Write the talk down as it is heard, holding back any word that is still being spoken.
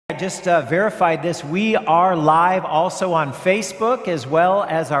I just verified this. We are live also on Facebook as well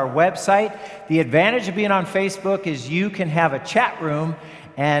as our website. The advantage of being on Facebook is you can have a chat room,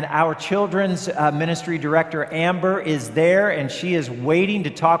 and our children's ministry director, Amber, is there, and she is waiting to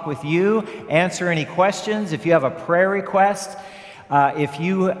talk with you, answer any questions. If you have a prayer request, if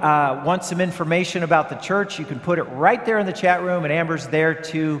you want some information about the church, you can put it right there in the chat room, and Amber's there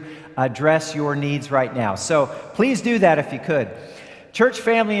to address your needs right now. So please do that if you could. Church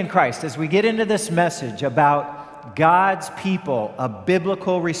family in Christ, as we get into this message about God's people, a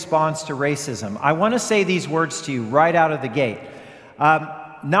biblical response to racism, I want to say these words to you right out of the gate.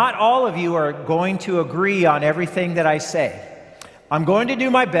 Not all of you are going to agree on everything that I say. I'm going to do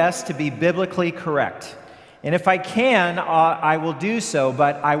my best to be biblically correct. And if I can, I will do so,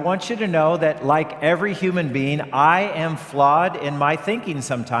 but I want you to know that like every human being, I am flawed in my thinking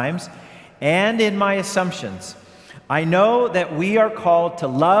sometimes and in my assumptions. I know that we are called to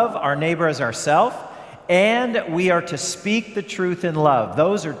love our neighbor as ourselves, and we are to speak the truth in love.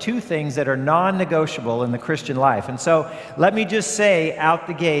 Those are two things that are non-negotiable in the Christian life. And so let me just say out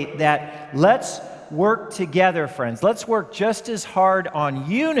the gate that let's work together, friends. Let's work just as hard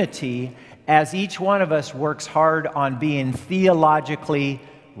on unity as each one of us works hard on being theologically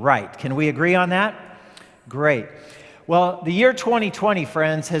right. Can we agree on that? Great. Well, the year 2020,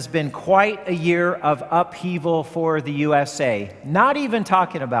 friends, has been quite a year of upheaval for the USA, not even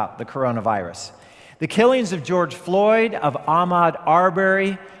talking about the coronavirus. The killings of George Floyd, of Ahmaud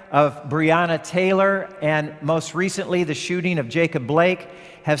Arbery, of Breonna Taylor, and most recently the shooting of Jacob Blake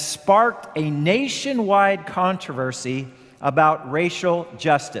have sparked a nationwide controversy about racial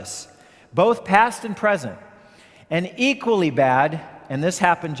justice, both past and present. And equally bad, and this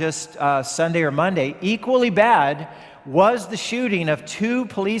happened just Sunday or Monday, equally bad was the shooting of two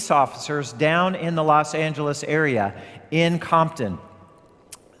police officers down in the Los Angeles area in Compton.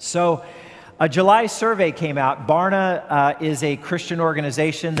 So a July survey came out. Barna is a Christian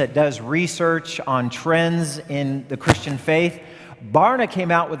organization that does research on trends in the Christian faith. Barna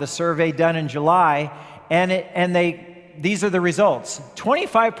came out with a survey done in July, and these are the results.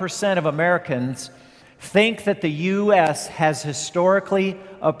 25% of Americans think that the U.S. has historically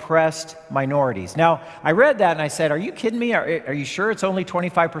oppressed minorities. Now, I read that and I said, are you kidding me? Are you sure it's only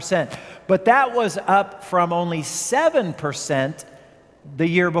 25%? But that was up from only 7% the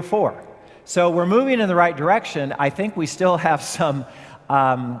year before. So we're moving in the right direction. I think we still have some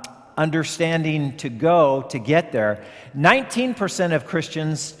understanding to go to get there. 19% of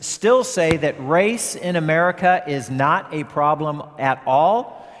Christians still say that race in America is not a problem at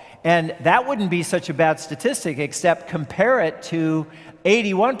all. And that wouldn't be such a bad statistic, except compare it to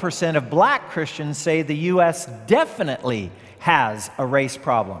 81% of black Christians say the U.S. definitely has a race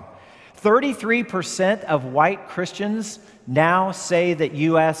problem. 33% of white Christians now say that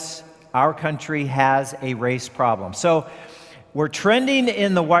U.S., our country, has a race problem. So we're trending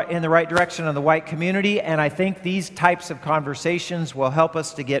in the right direction on the white community, and I think these types of conversations will help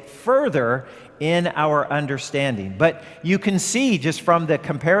us to get further in our understanding. But you can see just from the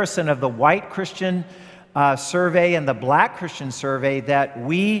comparison of the white Christian survey and the black Christian survey that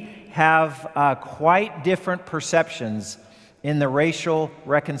we have quite different perceptions in the racial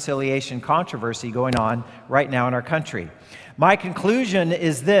reconciliation controversy going on right now in our country. My conclusion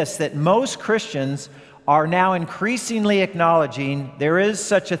is this, that most Christians are now increasingly acknowledging there is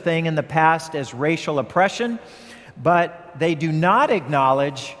such a thing in the past as racial oppression, but they do not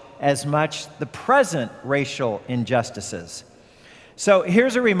acknowledge as much the present racial injustices. So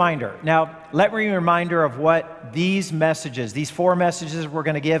here's a reminder. Now, let me remind you of what these messages, these 4 messages we're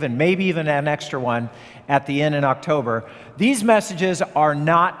going to give, and maybe even an extra one at the end in October, these messages are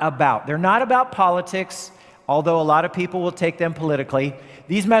not about. They're not about politics, although a lot of people will take them politically.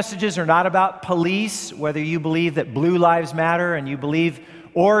 These messages are not about police, whether you believe that blue lives matter and you believe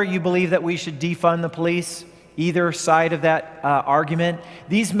that we should defund the police, either side of that argument.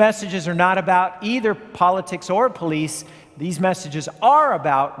 These messages are not about either politics or police. These messages are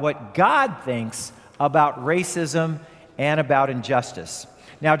about what God thinks about racism and about injustice.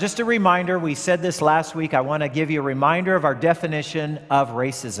 Now, just a reminder, we said this last week, I want to give you a reminder of our definition of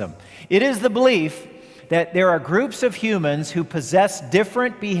racism. It is the belief that there are groups of humans who possess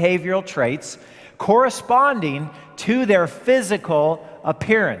different behavioral traits corresponding to their physical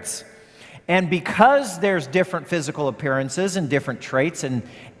appearance. And because there's different physical appearances and different traits and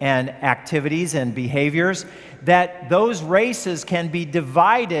activities and behaviors, that those races can be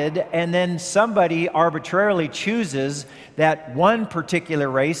divided, and then somebody arbitrarily chooses that one particular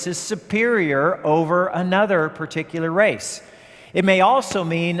race is superior over another particular race. It may also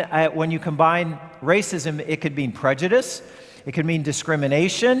mean, when you combine racism, it could mean prejudice. It could mean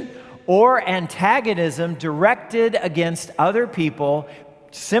discrimination or antagonism directed against other people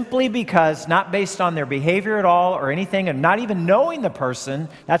simply because, not based on their behavior at all or anything, and not even knowing the person.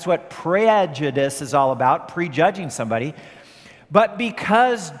 That's what prejudice is all about, prejudging somebody. But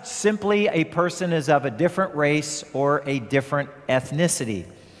because simply a person is of a different race or a different ethnicity.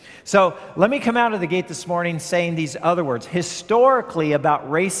 So let me come out of the gate this morning saying these other words historically about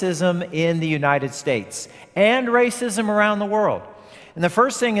racism in the United States and racism around the world. And the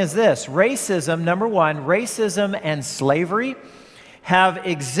first thing is this: racism, number one, racism and slavery have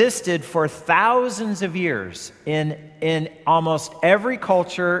existed for thousands of years in almost every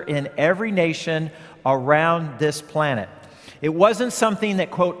culture, in every nation around this planet. It wasn't something that,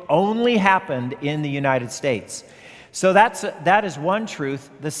 quote, only happened in the United States. So that is one truth.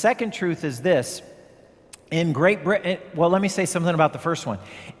 The second truth is this. In Great Britain, well, let me say something about the first one.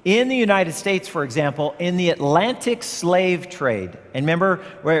 In the United States, for example, in the Atlantic slave trade, and remember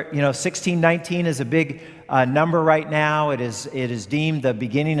where, 1619 is a big number right now. It is deemed the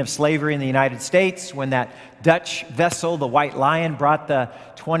beginning of slavery in the United States when that Dutch vessel, the White Lion, brought the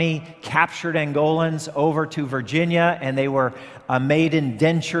 20 captured Angolans over to Virginia, and they were made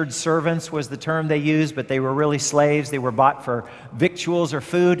indentured servants was the term they used, but they were really slaves. They were bought for victuals or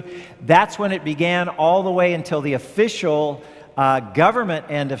food. That's when it began all the way until the official government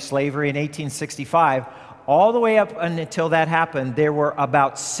end of slavery in 1865. All the way up until that happened, there were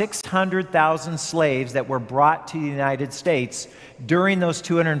about 600,000 slaves that were brought to the United States during those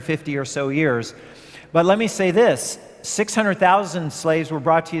 250 or so years. But let me say this, 600,000 slaves were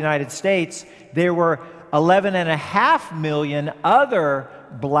brought to the United States. There were 11.5 million other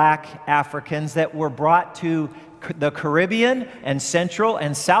black Africans that were brought to the Caribbean and Central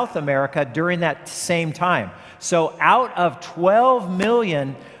and South America during that same time. So out of 12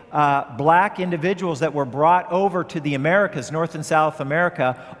 million black individuals that were brought over to the Americas, North and South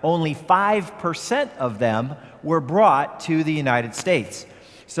America, only 5% of them were brought to the United States.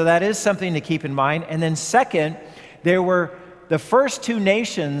 So that is something to keep in mind. And then second, there were the first two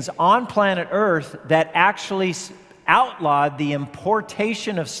nations on planet Earth that actually outlawed the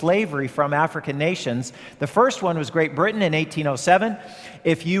importation of slavery from African nations. The first one was Great Britain in 1807.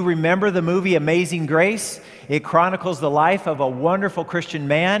 If you remember the movie Amazing Grace, it chronicles the life of a wonderful Christian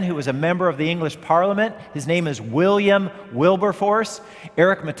man who was a member of the English Parliament. His name is William Wilberforce.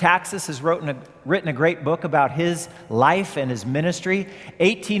 Eric Metaxas has written a great book about his life and his ministry.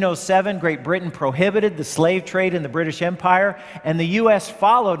 1807, Great Britain prohibited the slave trade in the British Empire, and the U.S.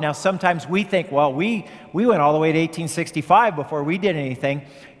 followed. Now, sometimes we think, well, we went all the way to 1865 before we did anything.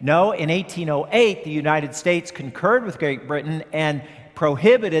 No, in 1808, the United States concurred with Great Britain and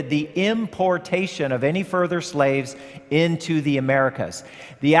prohibited the importation of any further slaves into the Americas.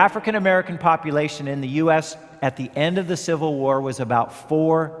 The African American population in the U.S. at the end of the Civil War was about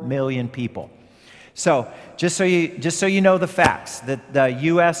 4 million people. So, just so you know the facts, that the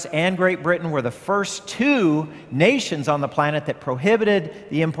U.S. and Great Britain were the first two nations on the planet that prohibited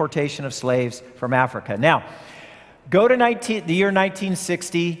the importation of slaves from Africa. Now, go to the year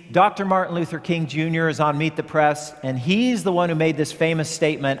 1960. Dr. Martin Luther King Jr. is on Meet the Press, and he's the one who made this famous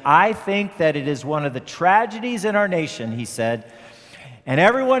statement. "I think that it is one of the tragedies in our nation," he said, and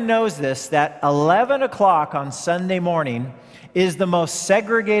everyone knows this, that 11 o'clock on Sunday morning is the most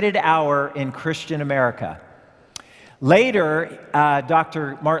segregated hour in Christian America. Later,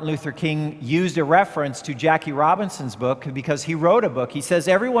 Dr. Martin Luther King used a reference to Jackie Robinson's book because he wrote a book. He says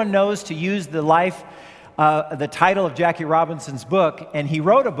everyone knows to use the title of Jackie Robinson's book, and he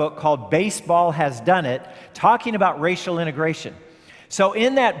wrote a book called Baseball Has Done It, talking about racial integration. So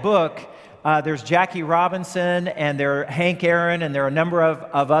in that book, there's Jackie Robinson, and there are Hank Aaron, and there are a number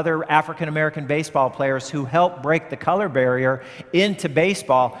of other African-American baseball players who helped break the color barrier into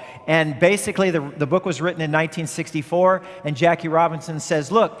baseball. And basically, the book was written in 1964, and Jackie Robinson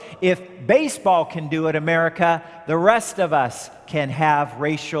says, look, if baseball can do it, America, the rest of us can have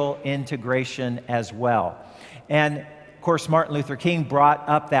racial integration as well. And, of course, Martin Luther King brought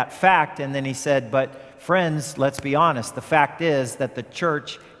up that fact, and then he said, but friends, let's be honest, the fact is that the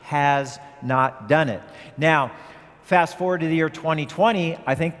church has not done it. Now, fast forward to the year 2020,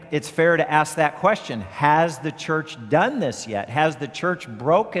 I think it's fair to ask that question. Has the church done this yet? Has the church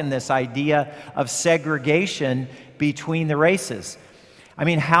broken this idea of segregation between the races? I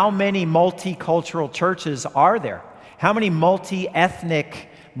mean, how many multicultural churches are there? How many multi-ethnic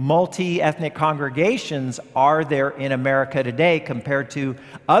congregations are there in America today compared to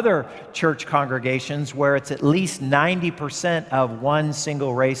other church congregations where it's at least 90% of one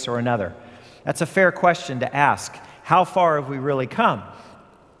single race or another? That's a fair question to ask. How far have we really come?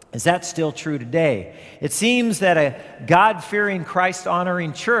 Is that still true today? It seems that a God-fearing,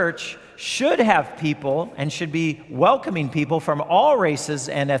 Christ-honoring church should have people and should be welcoming people from all races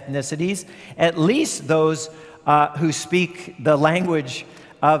and ethnicities, at least those who speak the language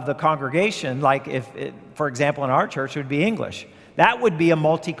of the congregation, like for example, in our church, it would be English. That would be a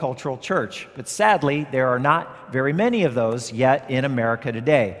multicultural church. But sadly, there are not very many of those yet in America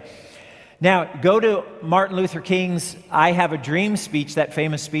today. Now, go to Martin Luther King's I Have a Dream speech, that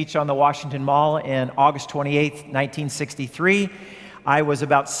famous speech on the Washington Mall in August 28th, 1963. I was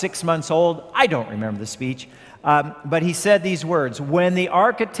about 6 months old. I don't remember the speech. But he said these words: "When the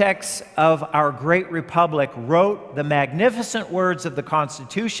architects of our great republic wrote the magnificent words of the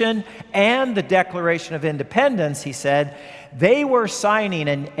Constitution and the Declaration of Independence," he said, "they were signing,"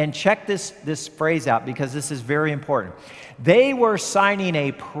 and check this phrase out because this is very important, "they were signing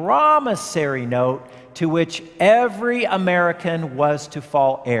a promissory note to which every American was to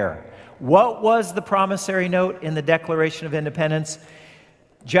fall heir." What was the promissory note in the Declaration of Independence?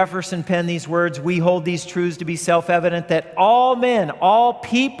 Jefferson penned these words: "We hold these truths to be self-evident, that all men, all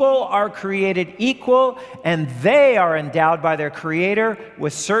people are created equal, and they are endowed by their Creator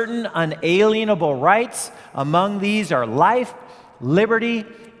with certain unalienable rights. Among these are life, liberty,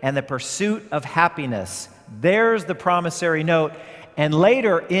 and the pursuit of happiness." There's the promissory note. And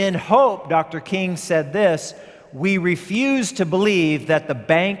later, in hope, Dr. King said this: "We refuse to believe that the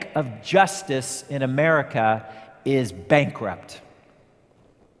Bank of Justice in America is bankrupt."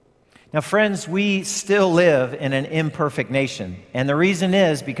 Now, friends, we still live in an imperfect nation. And the reason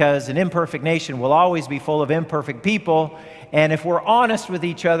is because an imperfect nation will always be full of imperfect people. And if we're honest with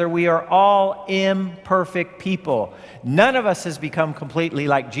each other, we are all imperfect people. None of us has become completely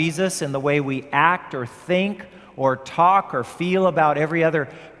like Jesus in the way we act or think or talk or feel about every other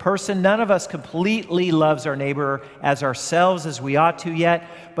person. None of us completely loves our neighbor as ourselves as we ought to yet.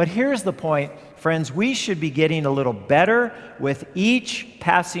 But here's the point, friends: we should be getting a little better with each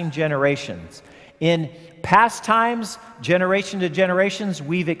passing generations. In past times, generation to generations,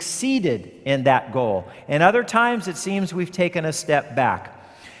 we've exceeded in that goal. And other times, it seems we've taken a step back.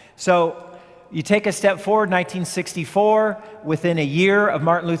 So you take a step forward, 1964, within a year of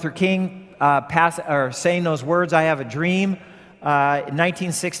Martin Luther King saying those words, "I have a dream." In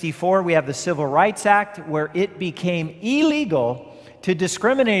 1964, we have the Civil Rights Act, where it became illegal to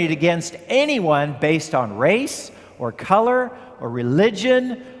discriminate against anyone based on race or color or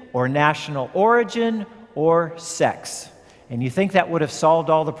religion or national origin or sex. And you think that would have solved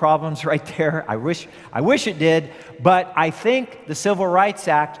all the problems right there? I wish it did, but I think the Civil Rights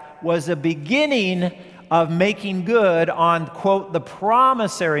Act was a beginning of making good on, quote, the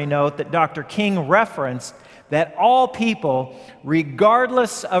promissory note that Dr. King referenced, that all people,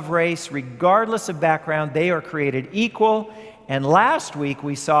 regardless of race, regardless of background, they are created equal. And last week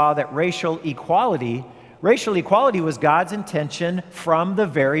we saw that racial equality was God's intention from the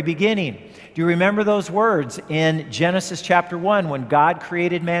very beginning. Do you remember those words in Genesis chapter 1 when God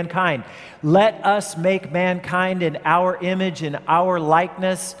created mankind? "Let us make mankind in our image, in our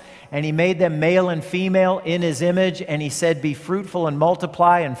likeness." And he made them male and female in his image. And he said, "Be fruitful and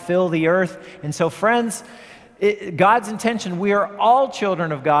multiply and fill the earth." And so, friends, God's intention, we are all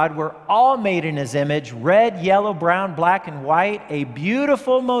children of God. We're all made in his image: red, yellow, brown, black, and white, a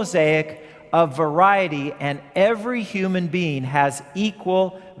beautiful mosaic of variety, and every human being has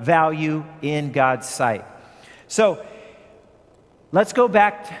equal value in God's sight. So let's go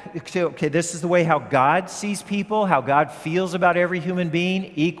back to, okay, this is the way how God sees people, how God feels about every human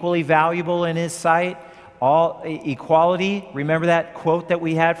being, equally valuable in his sight, all equality. Remember that quote that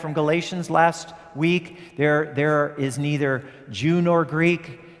we had from Galatians last week? There is neither Jew nor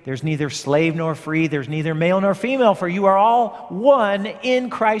Greek, there's neither slave nor free, there's neither male nor female, for you are all one in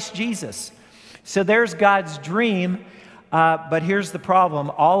Christ Jesus. So there's God's dream, but here's the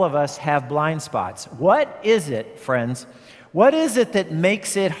problem. All of us have blind spots. What is it, friends? What is it that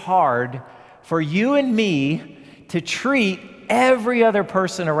makes it hard for you and me to treat every other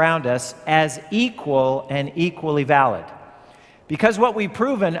person around us as equal and equally valid? Because what we've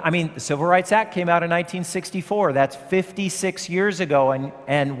proven, I mean, the Civil Rights Act came out in 1964. That's 56 years ago,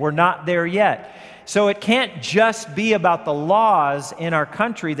 and we're not there yet. So it can't just be about the laws in our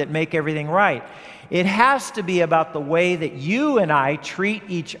country that make everything right. It has to be about the way that you and I treat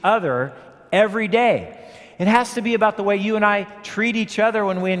each other every day. It has to be about the way you and I treat each other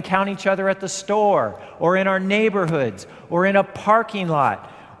when we encounter each other at the store, or in our neighborhoods, or in a parking lot,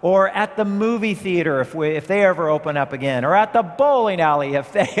 or at the movie theater if they ever open up again, or at the bowling alley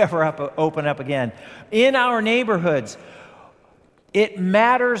if they ever open up again. In our neighborhoods, It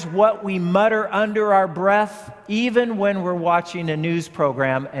matters what we mutter under our breath, even when we're watching a news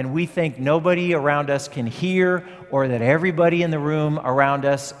program and we think nobody around us can hear, or that everybody in the room around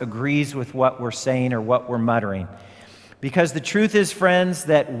us agrees with what we're saying or what we're muttering. Because the truth is, friends,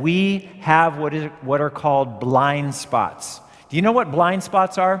 that we have what are called blind spots. Do you know what blind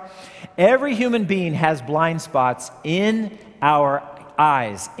spots are? Every human being has blind spots in our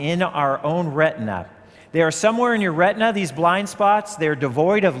eyes, in our own retina. They are somewhere in your retina, these blind spots. They're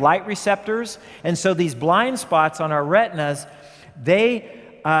devoid of light receptors. And so these blind spots on our retinas, they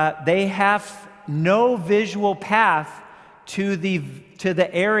have no visual path to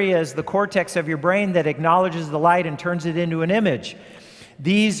the areas, the cortex of your brain that acknowledges the light and turns it into an image.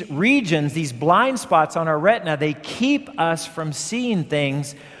 These regions, these blind spots on our retina, they keep us from seeing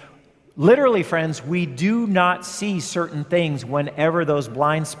things. Literally, friends, we do not see certain things whenever those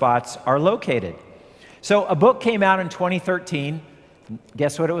blind spots are located. So a book came out in 2013.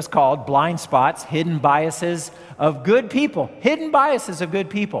 Guess what it was called? Blind Spots, Hidden Biases of Good People. Hidden Biases of Good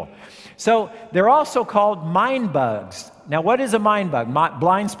People. So they're also called mind bugs. Now, what is a mind bug?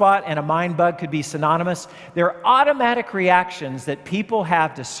 Blind spot and a mind bug could be synonymous. They're automatic reactions that people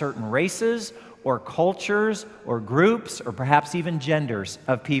have to certain races or cultures or groups or perhaps even genders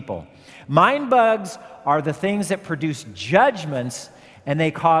of people. Mind bugs are the things that produce judgments, and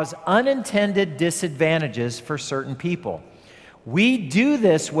they cause unintended disadvantages for certain people. We do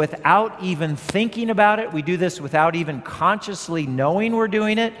this without even thinking about it. We do this without even consciously knowing we're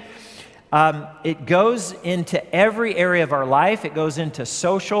doing it. It goes into every area of our life. It goes into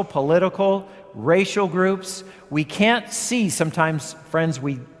social, political, racial groups. We can't see, sometimes, friends,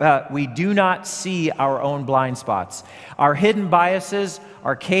 we do not see our own blind spots. Our hidden biases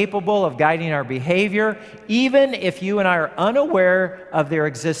are capable of guiding our behavior, even if you and I are unaware of their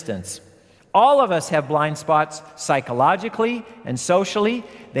existence. All of us have blind spots psychologically and socially.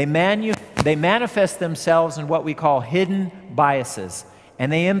 They manifest themselves in what we call hidden biases,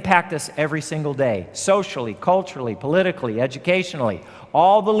 and they impact us every single day, socially, culturally, politically, educationally.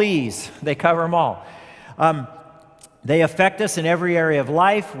 All the Lees, they cover them all. They affect us in every area of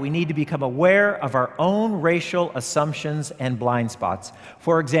life. We need to become aware of our own racial assumptions and blind spots.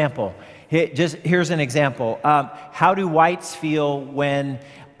 For example, here's an example. How do whites feel when,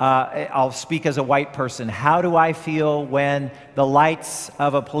 I'll speak as a white person, how do I feel when the lights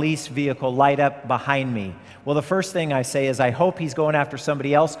of a police vehicle light up behind me? Well, the first thing I say is, I hope he's going after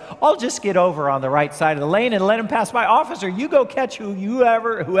somebody else. I'll just get over on the right side of the lane and let him pass by. Officer, you go catch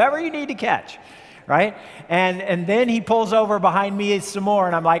whoever you need to catch. Right? And then he pulls over behind me some more,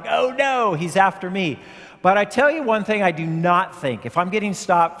 and I'm like, oh no, he's after me. But I tell you one thing I do not think. If I'm getting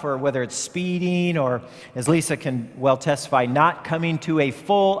stopped for whether it's speeding or, as Lisa can well testify, not coming to a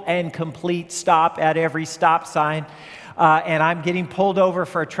full and complete stop at every stop sign, and I'm getting pulled over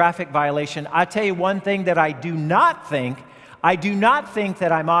for a traffic violation, I tell you one thing that I do not think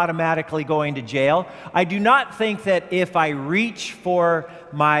that I'm automatically going to jail. I do not think that if I reach for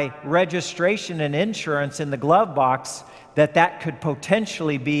my registration and insurance in the glove box, that could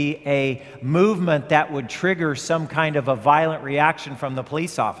potentially be a movement that would trigger some kind of a violent reaction from the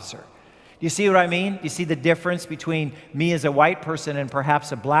police officer. Do you see what I mean? Do you see the difference between me as a white person and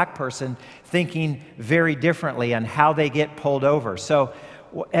perhaps a black person thinking very differently on how they get pulled over? So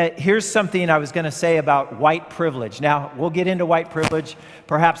here's something I was going to say about white privilege. Now, we'll get into white privilege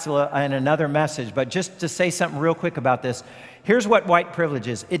perhaps in another message, but just to say something real quick about this, here's what white privilege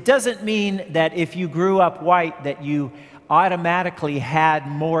is. It doesn't mean that if you grew up white that you automatically had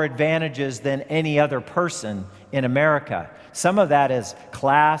more advantages than any other person in America. Some of that is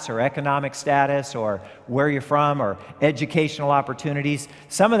class or economic status or where you're from or educational opportunities.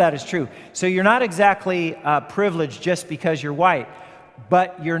 Some of that is true. So you're not exactly privileged just because you're white,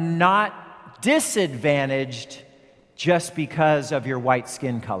 but you're not disadvantaged just because of your white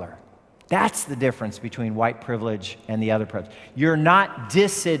skin color. That's the difference between white privilege and the other privilege. You're not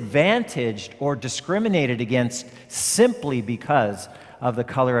disadvantaged or discriminated against simply because of the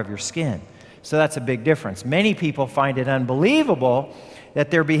color of your skin. So that's a big difference. Many people find it unbelievable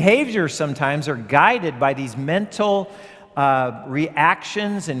that their behaviors sometimes are guided by these mental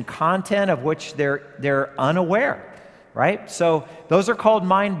reactions and content of which they're unaware, right? So those are called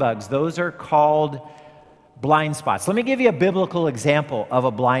mind bugs. Those are called blind spots. Let me give you a biblical example of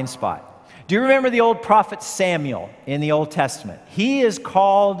a blind spot. Do you remember the old prophet Samuel in the Old Testament? He is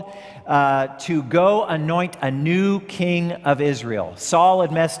called to go anoint a new king of Israel. Saul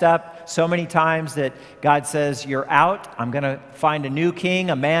had messed up. so many times that God says, you're out. I'm going to find a new king,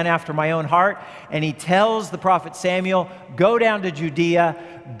 a man after my own heart. And he tells the prophet Samuel, go down to Judea,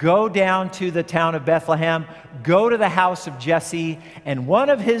 go down to the town of Bethlehem, go to the house of Jesse, and one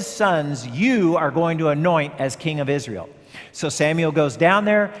of his sons you are going to anoint as king of Israel. So Samuel goes down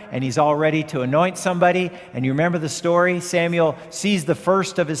there, and he's all ready to anoint somebody. And you remember the story? Samuel sees the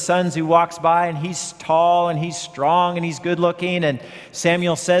first of his sons who walks by, and he's tall, and he's strong, and he's good looking. And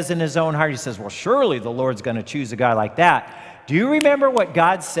Samuel says in his own heart, he says, well, surely the Lord's going to choose a guy like that. Do you remember what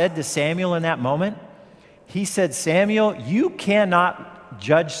God said to Samuel in that moment? He said, Samuel, you cannot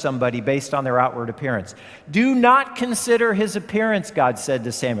judge somebody based on their outward appearance. Do not consider his appearance, God said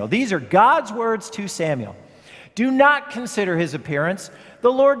to Samuel. These are God's words to Samuel. Do not consider his appearance.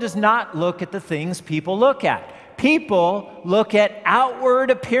 The Lord does not look at the things people look at. People look at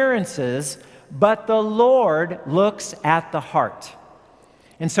outward appearances, but the Lord looks at the heart.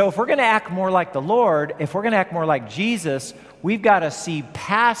 And so if we're going to act more like the Lord, if we're going to act more like Jesus, we've got to see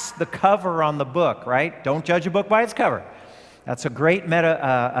past the cover on the book, right? Don't judge a book by its cover. That's a great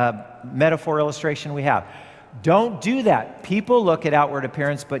metaphor illustration we have. Don't do that. People look at outward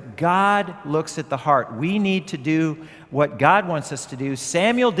appearance, but God looks at the heart. We need to do what God wants us to do.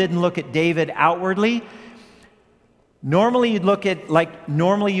 Samuel didn't look at David outwardly. Normally you'd look at, like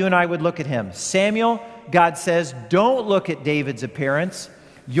normally you and I would look at him. Samuel, God says, don't look at David's appearance.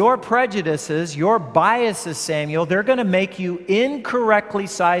 Your prejudices, your biases, Samuel, they're going to make you incorrectly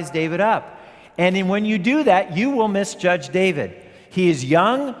size David up. And when you do that, you will misjudge David. He is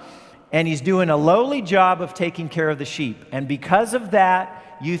young, and he's doing a lowly job of taking care of the sheep. And because of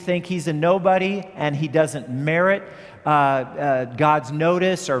that, you think he's a nobody and he doesn't merit God's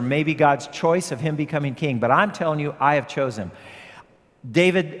notice or maybe God's choice of him becoming king. But I'm telling you, I have chosen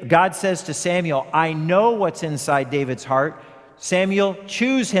him. God says to Samuel, I know what's inside David's heart. Samuel,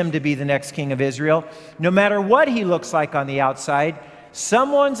 choose him to be the next king of Israel. No matter what he looks like on the outside,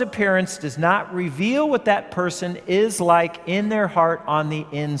 someone's appearance does not reveal what that person is like in their heart on the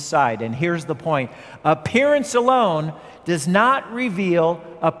inside. And here's the point. Appearance alone does not reveal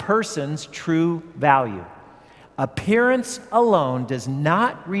a person's true value. Appearance alone does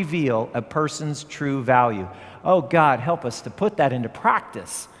not reveal a person's true value. Oh, God, help us to put that into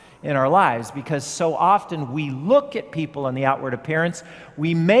practice in our lives, because so often we look at people in the outward appearance,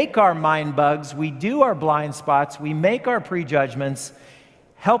 we make our mind bugs, we do our blind spots, we make our prejudgments.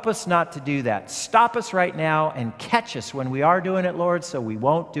 Help us not to do that. Stop us right now and catch us when we are doing it, Lord, so we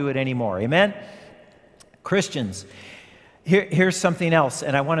won't do it anymore. Amen? Christians, here's something else,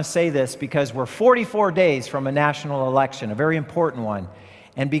 and I want to say this because we're 44 days from a national election, a very important one.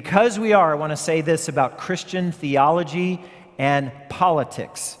 And because we are, I want to say this about Christian theology and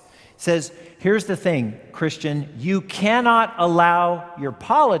politics. It says, here's the thing, Christian, you cannot allow your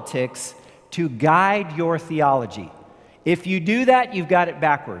politics to guide your theology. If you do that, you've got it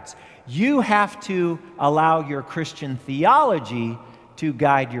backwards. You have to allow your Christian theology to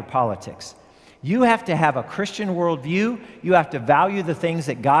guide your politics. You have to have a Christian worldview. You have to value the things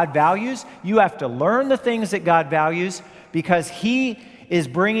that God values. You have to learn the things that God values, because He is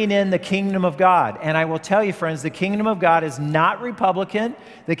bringing in the kingdom of God. And I will tell you, friends, the kingdom of God is not Republican.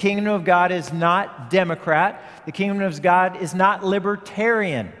 The kingdom of God is not Democrat. The kingdom of God is not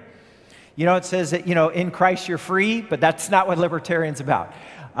libertarian. You know, it says that, in Christ you're free, but that's not what libertarian's about.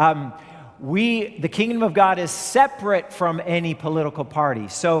 The kingdom of God is separate from any political party.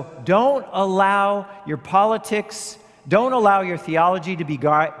 So don't allow your politics, don't allow your theology to be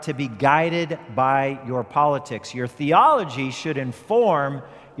guided by your politics. Your theology should inform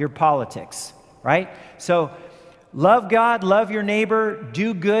your politics, right? So love God, love your neighbor,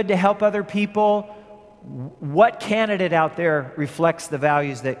 do good to help other people. What candidate out there reflects the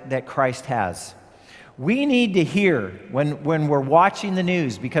values that Christ has? We need to hear when we're watching the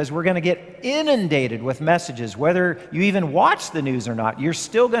news, because we're going to get inundated with messages, whether you even watch the news or not. You're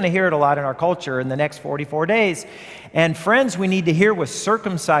still going to hear it a lot in our culture in the next 44 days. And friends, we need to hear with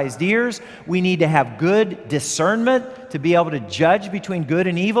circumcised ears. We need to have good discernment to be able to judge between good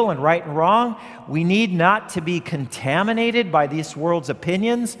and evil and right and wrong. We need not to be contaminated by this world's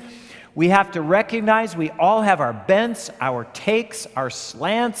opinions. We have to recognize we all have our bents, our takes, our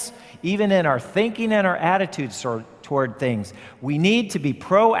slants, even in our thinking and our attitudes toward things. We need to be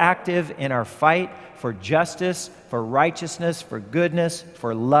proactive in our fight for justice, for righteousness, for goodness,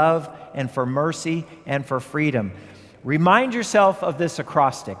 for love, and for mercy, and for freedom. Remind yourself of this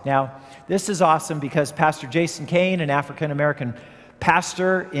acrostic. Now, this is awesome because Pastor Jason Kane, an African-American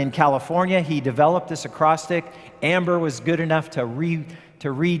pastor in California. He developed this acrostic. Amber was good enough to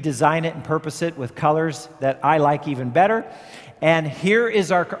redesign it and purpose it with colors that I like even better. And here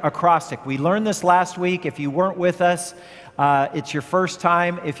is our acrostic. We learned this last week. If you weren't with us, it's your first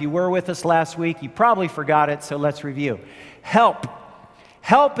time. If you were with us last week, you probably forgot it, so let's review. Help.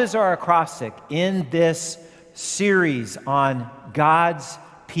 Help is our acrostic in this series on God's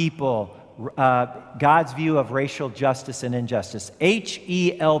people, God's view of racial justice and injustice.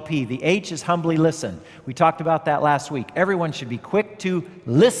 H-E-L-P. The H is humbly listen. We talked about that last week. Everyone should be quick to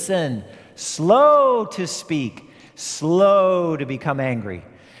listen, slow to speak, slow to become angry.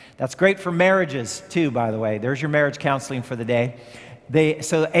 That's great for marriages too, by the way. There's your marriage counseling for the day.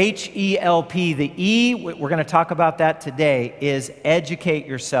 So H-E-L-P, the E, we're going to talk about that today, is educate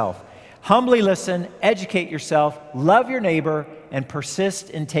yourself. Humbly listen, educate yourself, love your neighbor, and persist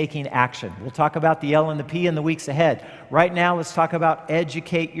in taking action. We'll talk about the L and the P in the weeks ahead. Right now, let's talk about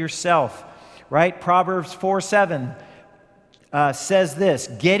educate yourself, right? Proverbs 4:7 says this,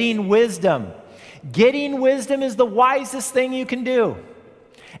 getting wisdom. Getting wisdom is the wisest thing you can do.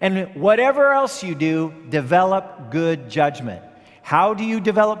 And whatever else you do, develop good judgment. How do you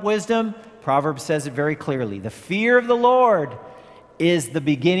develop wisdom? Proverbs says it very clearly. The fear of the Lord is the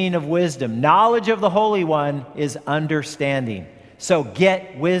beginning of wisdom. Knowledge of the Holy One is understanding. So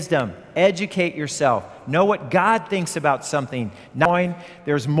get wisdom. Educate yourself. Know what God thinks about something. Knowing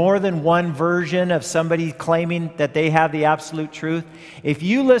there's more than one version of somebody claiming that they have the absolute truth. If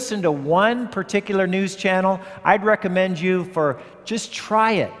you listen to one particular news channel, I'd recommend you for just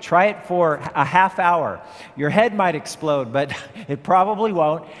try it. Try it for a half hour. Your head might explode, but it probably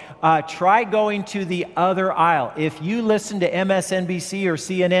won't. Try going to the other aisle. If you listen to MSNBC or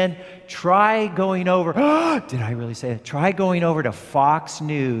CNN, try going over, did I really say that? Try going over to Fox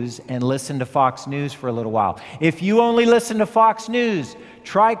News and listen to Fox News for a little while. If you only listen to Fox News,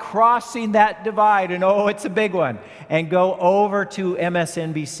 try crossing that divide, and it's a big one, and go over to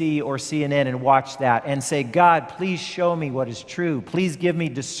MSNBC or CNN and watch that and say, God, please show me what is true. Please give me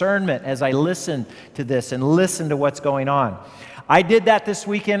discernment as I listen to this and listen to what's going on. I did that this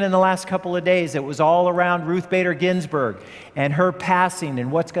weekend in the last couple of days. It was all around Ruth Bader Ginsburg and her passing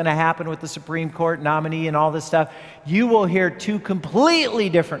and what's going to happen with the Supreme Court nominee and all this stuff. You will hear two completely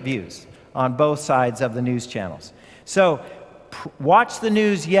different views on both sides of the news channels. So watch the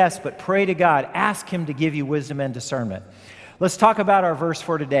news, yes, but pray to God. Ask Him to give you wisdom and discernment. Let's talk about our verse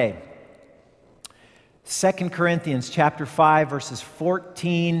for today. 2 Corinthians chapter 5, verses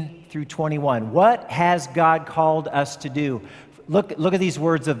 14 through 21. What has God called us to do? Look at these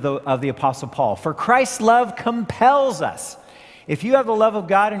words of the Apostle Paul. For Christ's love compels us. If you have the love of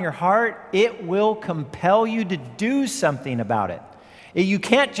God in your heart, it will compel you to do something about it. You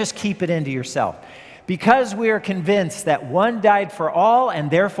can't just keep it into yourself. Because we are convinced that one died for all, and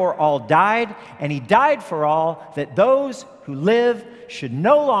therefore all died, and He died for all, that those who live should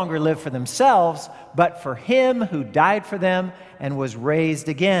no longer live for themselves, but for Him who died for them and was raised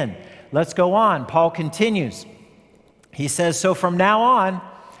again. Let's go on. Paul continues. He says, so from now on,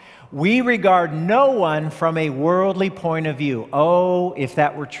 we regard no one from a worldly point of view. Oh, if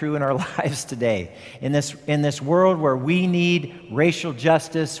that were true in our lives today. In this world where we need racial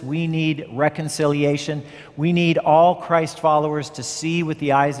justice, we need reconciliation, we need all Christ followers to see with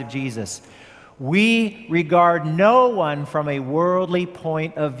the eyes of Jesus. We regard no one from a worldly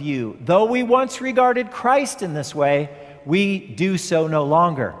point of view. Though we once regarded Christ in this way, we do so no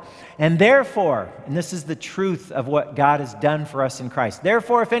longer. And therefore, and this is the truth of what God has done for us in Christ.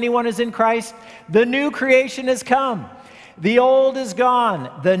 Therefore, if anyone is in Christ, the new creation has come. The old is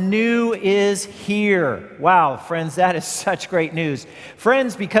gone. The new is here. Wow, friends, that is such great news.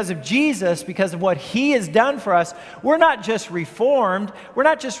 Friends, because of Jesus, because of what He has done for us, we're not just reformed. We're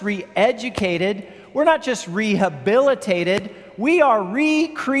not just re-educated. We're not just rehabilitated. We are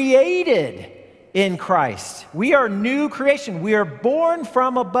recreated in Christ. We are new creation. We are born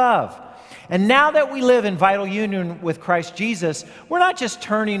from above. And now that we live in vital union with Christ Jesus, we're not just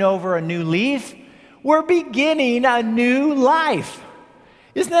turning over a new leaf, we're beginning a new life.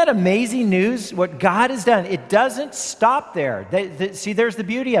 Isn't that amazing news? What God has done, it doesn't stop there. See, there's the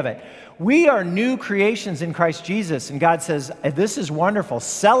beauty of it. We are new creations in Christ Jesus, and God says, this is wonderful,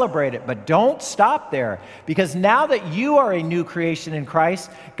 celebrate it, but don't stop there, because now that you are a new creation in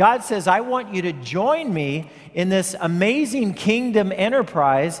Christ, God says, I want you to join me in this amazing kingdom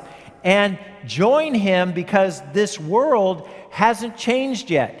enterprise and join Him, because this world hasn't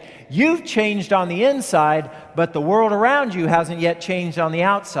changed yet. You've changed on the inside, but the world around you hasn't yet changed on the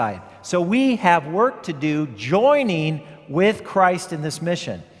outside. So we have work to do joining with Christ in this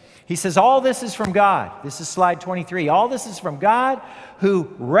mission. He says, all this is from God. This is slide 23. All this is from God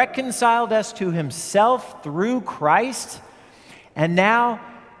who reconciled us to himself through Christ. And now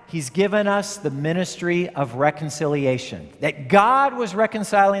he's given us the ministry of reconciliation. That God was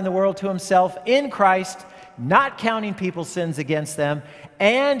reconciling the world to himself in Christ, not counting people's sins against them.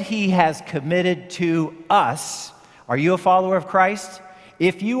 And he has committed to us. Are you a follower of Christ?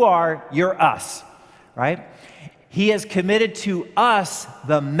 If you are, you're us, right? He has committed to us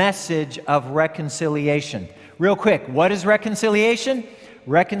the message of reconciliation. Real quick, what is reconciliation?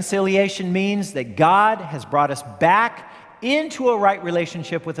 Reconciliation means that God has brought us back into a right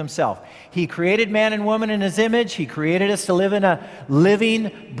relationship with himself. He created man and woman in his image. He created us to live in a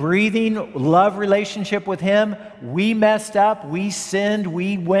living, breathing love relationship with him. We messed up. We sinned.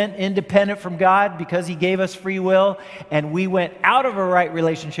 We went independent from God because he gave us free will, and we went out of a right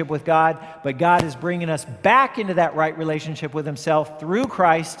relationship with God, but God is bringing us back into that right relationship with himself through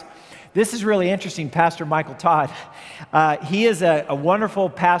Christ. This is really interesting. Pastor Michael Todd, he is a wonderful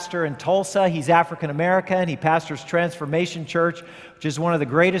pastor in Tulsa. He's African-American. He pastors Transformation Church, which is one of the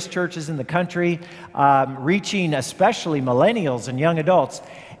greatest churches in the country, reaching especially millennials and young adults.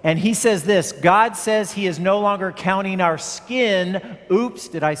 And he says this, God says he is no longer counting our skin. Oops,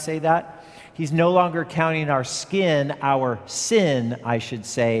 did I say that? He's no longer counting our skin, our sin, I should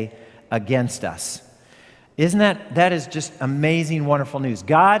say, against us. Isn't that is just amazing, wonderful news.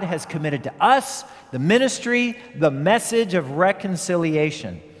 God has committed to us the ministry, the message of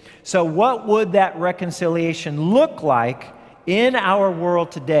reconciliation. So what would that reconciliation look like in our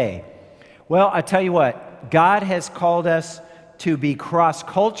world today? Well, I tell you what, God has called us to be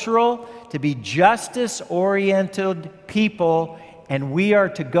cross-cultural, to be justice-oriented people, and we are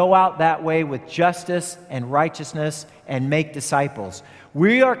to go out that way with justice and righteousness and make disciples.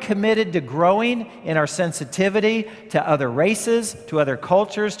 We are committed to growing in our sensitivity to other races, to other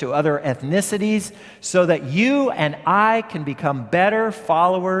cultures, to other ethnicities, so that you and I can become better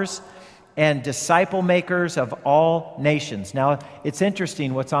followers and disciple makers of all nations. Now, it's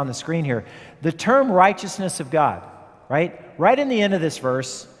interesting what's on the screen here. The term righteousness of God, right? Right in the end of this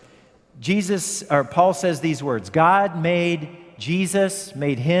verse, Paul says these words, God made Jesus,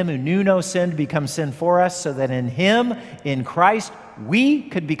 made him who knew no sin to become sin for us, so that in him, in Christ, we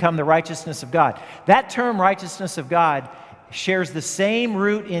could become the righteousness of God. That term, righteousness of God, shares the same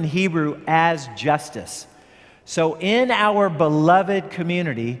root in Hebrew as justice. So in our beloved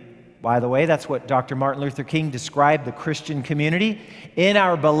community, by the way, that's what Dr. Martin Luther King described the Christian community. In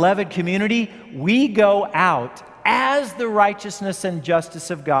our beloved community, we go out as the righteousness and justice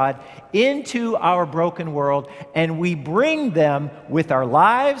of God into our broken world, and we bring them with our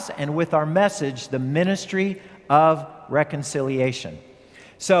lives and with our message, the ministry of reconciliation.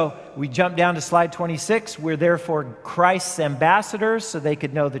 So we jump down to slide 26. We're therefore Christ's ambassadors, so they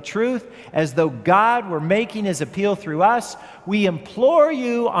could know the truth. As though God were making his appeal through us, we implore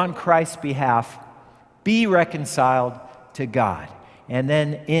you on Christ's behalf, be reconciled to God. And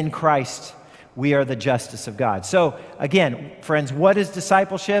then in Christ, we are the justice of God. So again, friends, what is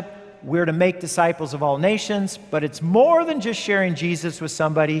discipleship? We're to make disciples of all nations, but it's more than just sharing Jesus with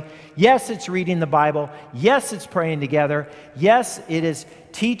somebody. Yes, it's reading the Bible. Yes, it's praying together. Yes, it is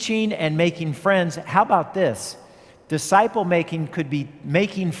teaching and making friends. How about this? Disciple making could be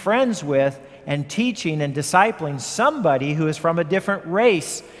making friends with and teaching and discipling somebody who is from a different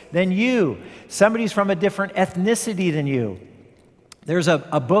race than you. Somebody who's from a different ethnicity than you. There's a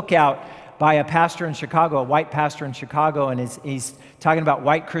book out by a pastor in Chicago, a white pastor in Chicago, and he's talking about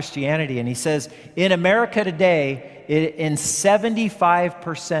white Christianity. And he says, in America today, in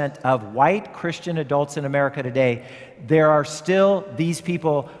 75% of white Christian adults in America today, there are still these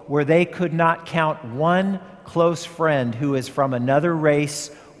people where they could not count one close friend who is from another race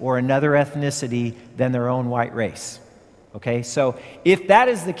or another ethnicity than their own white race. Okay, so if that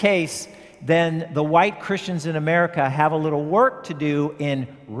is the case, then the white Christians in America have a little work to do in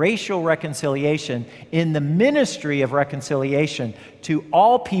racial reconciliation, in the ministry of reconciliation to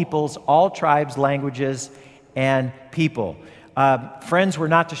all peoples, all tribes, languages, and people. Friends, we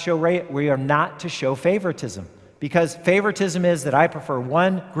are not to show favoritism, because favoritism is that I prefer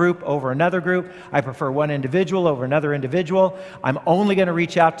one group over another group. I prefer one individual over another individual. I'm only going to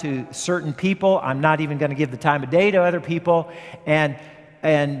reach out to certain people. I'm not even going to give the time of day to other people. And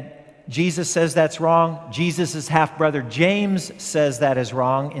Jesus says that's wrong. Jesus' half-brother James says that is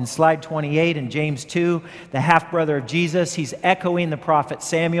wrong. In slide 28 in James 2, the half-brother of Jesus, he's echoing the prophet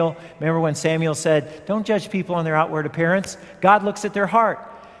Samuel. Remember when Samuel said, don't judge people on their outward appearance. God looks at their heart.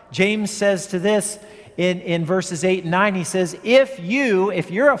 James says to this, in verses 8 and 9, he says, if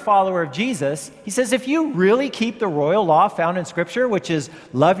you're a follower of Jesus, he says, if you really keep the royal law found in Scripture, which is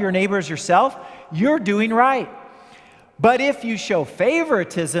love your neighbor as yourself, you're doing right. But if you show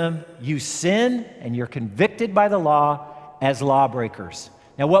favoritism, you sin and you're convicted by the law as lawbreakers.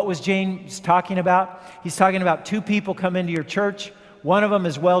 Now, what was James talking about? He's talking about two people come into your church. One of them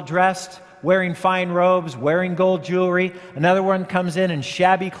is well-dressed, wearing fine robes, wearing gold jewelry. Another one comes in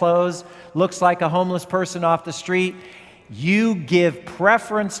shabby clothes, looks like a homeless person off the street. You give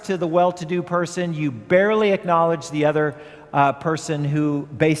preference to the well-to-do person. You barely acknowledge the other person who,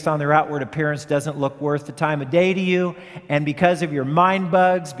 based on their outward appearance, doesn't look worth the time of day to you. And because of your mind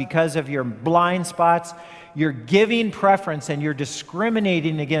bugs, because of your blind spots, you're giving preference and you're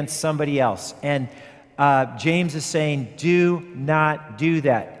discriminating against somebody else. And James is saying, do not do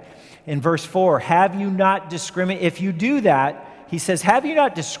that. In verse 4, have you not discriminated? If you do that, he says, have you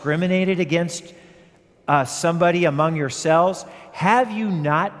not discriminated against somebody among yourselves? Have you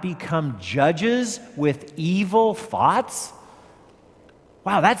not become judges with evil thoughts?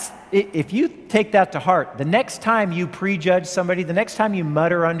 Wow, if you take that to heart, the next time you prejudge somebody, the next time you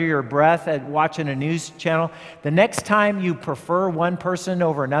mutter under your breath at watching a news channel, the next time you prefer one person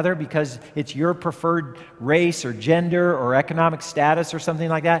over another because it's your preferred race or gender or economic status or something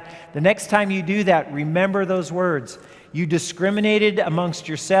like that, the next time you do that, remember those words. You discriminated amongst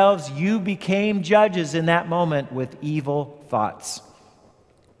yourselves. You became judges in that moment with evil thoughts.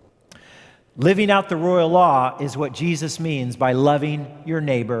 Living out the royal law is what Jesus means by loving your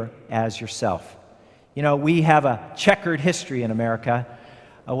neighbor as yourself. You know, we have a checkered history in America.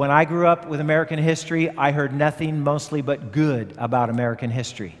 When I grew up with American history, I heard nothing mostly but good about American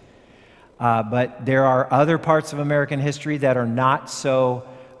history. But there are other parts of American history that are not so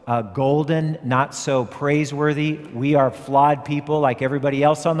golden, not so praiseworthy. We are flawed people like everybody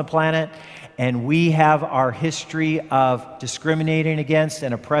else on the planet. And we have our history of discriminating against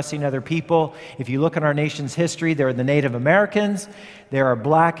and oppressing other people. If you look at our nation's history, there are the Native Americans, there are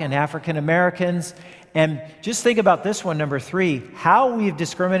Black and African Americans. And just think about this one, number 3, how we've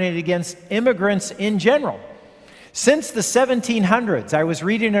discriminated against immigrants in general. Since the 1700s, I was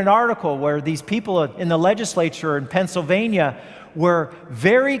reading an article where these people in the legislature in Pennsylvania were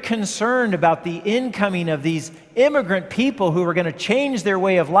very concerned about the incoming of these immigrant people who were going to change their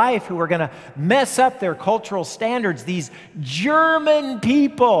way of life, who were going to mess up their cultural standards, these German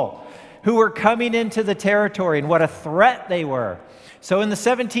people who were coming into the territory, and what a threat they were. So in the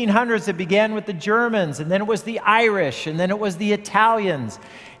 1700s, it began with the Germans, and then it was the Irish, and then it was the Italians,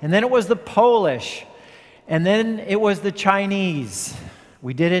 and then it was the Polish, and then it was the Chinese.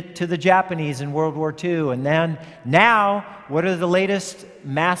 We did it to the Japanese in World War II. And then now, what are the latest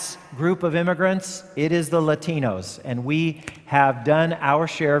mass group of immigrants? It is the Latinos. And we have done our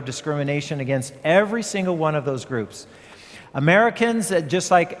share of discrimination against every single one of those groups. Americans,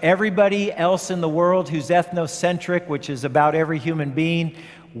 just like everybody else in the world who's ethnocentric, which is about every human being,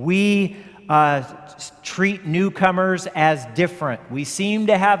 we treat newcomers as different. We seem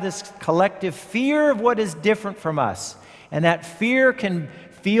to have this collective fear of what is different from us. And that fear can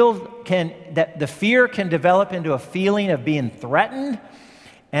develop into a feeling of being threatened.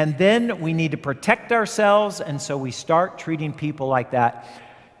 And then we need to protect ourselves. And so we start treating people like that.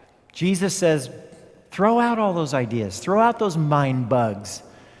 Jesus says, throw out all those ideas. Throw out those mind bugs.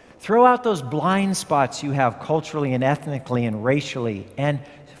 Throw out those blind spots you have culturally and ethnically and racially. And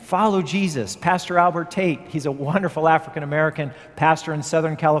follow Jesus. Pastor Albert Tate, he's a wonderful African-American pastor in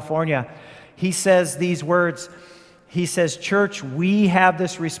Southern California. He says these words. He says, church, we have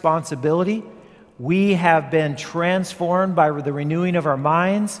this responsibility. We have been transformed by the renewing of our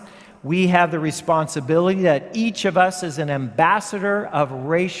minds. We have the responsibility that each of us is an ambassador of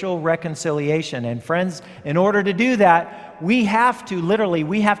racial reconciliation. And friends, in order to do that, we have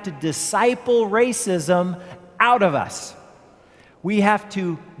to disciple racism out of us. We have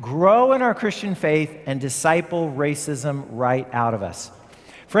to grow in our Christian faith and disciple racism right out of us.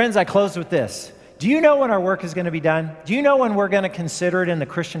 Friends, I close with this. Do you know when our work is going to be done? Do you know when we're going to consider it in the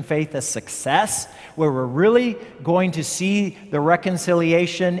Christian faith a success, where we're really going to see the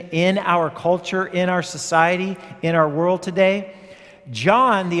reconciliation in our culture, in our society, in our world today?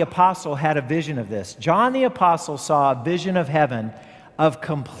 John the Apostle had a vision of this. John the Apostle saw a vision of heaven of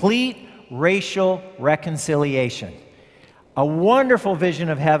complete racial reconciliation. A wonderful vision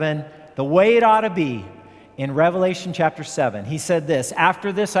of heaven, the way it ought to be. In Revelation chapter 7, he said this,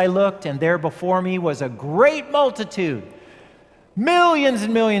 after this I looked, and there before me was a great multitude, millions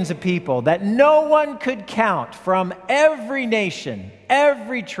and millions of people that no one could count, from every nation,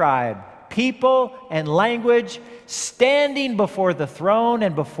 every tribe, people and language, standing before the throne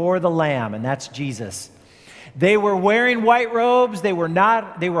and before the Lamb, and that's Jesus. They were wearing white robes. They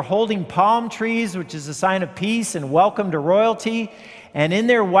were holding palm trees, which is a sign of peace and welcome to royalty. And in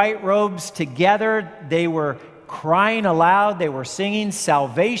their white robes together, they were crying aloud. They were singing,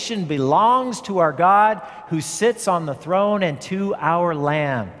 "Salvation belongs to our God who sits on the throne and to our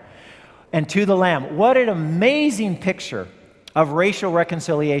Lamb." And to the Lamb. What an amazing picture of racial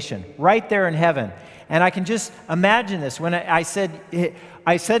reconciliation right there in heaven. And I can just imagine this. When I said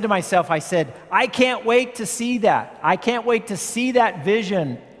to myself, I can't wait to see that. I can't wait to see that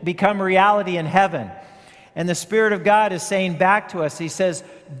vision become reality in heaven. And the Spirit of God is saying back to us, He says,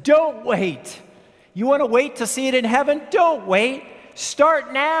 don't wait. You want to wait to see it in heaven? Don't wait.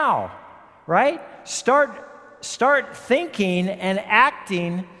 Start now, right? Start thinking and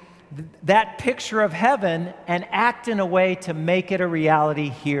acting that picture of heaven and act in a way to make it a reality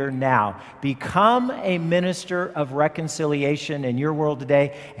here now. Become a minister of reconciliation in your world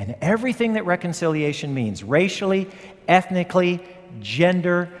today and everything that reconciliation means, racially, ethnically,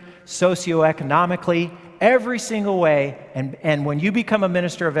 gender, socioeconomically, every single way. And when you become a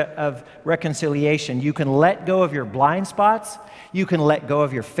minister of reconciliation, you can let go of your blind spots, you can let go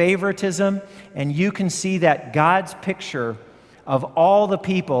of your favoritism, and you can see that God's picture of all the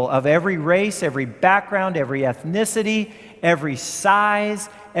people, of every race, every background, every ethnicity, every size,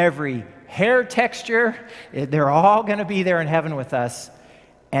 every hair texture, they're all going to be there in heaven with us,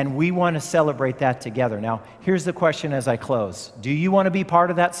 and we want to celebrate that together. Now, here's the question as I close. Do you want to be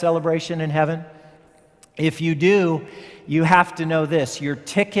part of that celebration in heaven? If you do, you have to know this. Your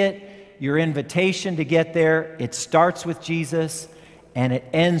ticket, your invitation to get there, it starts with Jesus, and it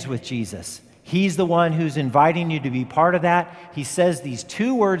ends with Jesus. He's the one who's inviting you to be part of that. He says these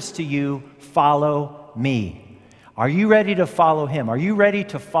two words to you, follow me. Are you ready to follow Him? Are you ready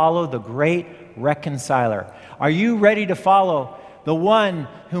to follow the great reconciler? Are you ready to follow the one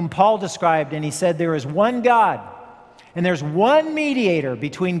whom Paul described, and he said there is one God, and there's one mediator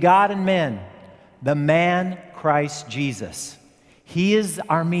between God and men, the man Christ Jesus. He is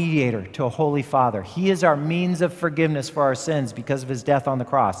our mediator to a holy Father. He is our means of forgiveness for our sins because of His death on the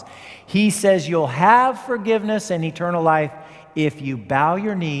cross. He says you'll have forgiveness and eternal life if you bow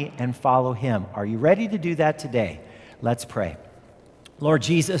your knee and follow Him. Are you ready to do that today? Let's pray. Lord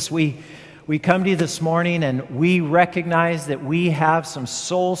Jesus, we come to You this morning and we recognize that we have some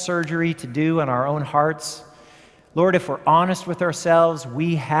soul surgery to do in our own hearts. Lord, if we're honest with ourselves,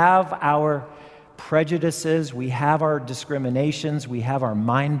 we have our prejudices, we have our discriminations, we have our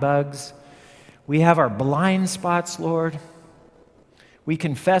mind bugs, we have our blind spots, Lord. We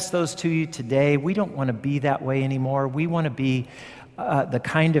confess those to You today. We don't want to be that way anymore. We want to be the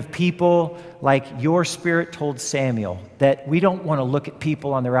kind of people like Your Spirit told Samuel, that we don't want to look at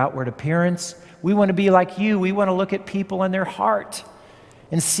people on their outward appearance. We want to be like You. We want to look at people in their heart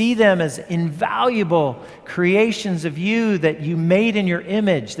and see them as invaluable creations of You that You made in Your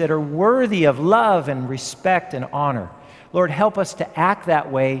image, that are worthy of love and respect and honor. Lord, help us to act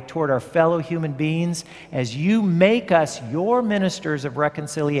that way toward our fellow human beings as You make us Your ministers of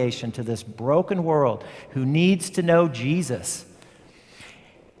reconciliation to this broken world who needs to know Jesus.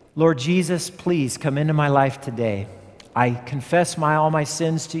 Lord Jesus, please come into my life today. I confess all my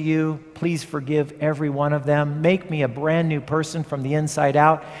sins to You. Please forgive every one of them. Make me a brand new person from the inside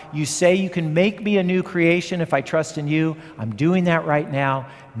out. You say You can make me a new creation if I trust in You. I'm doing that right now.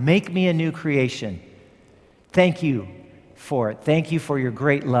 Make me a new creation. Thank You for it. Thank You for Your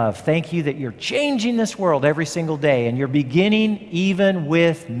great love. Thank You that You're changing this world every single day, and You're beginning even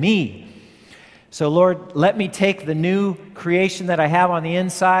with me. So Lord, let me take the new creation that I have on the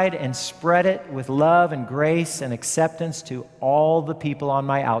inside and spread it with love and grace and acceptance to all the people on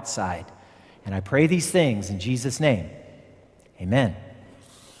my outside. And I pray these things in Jesus' name. Amen.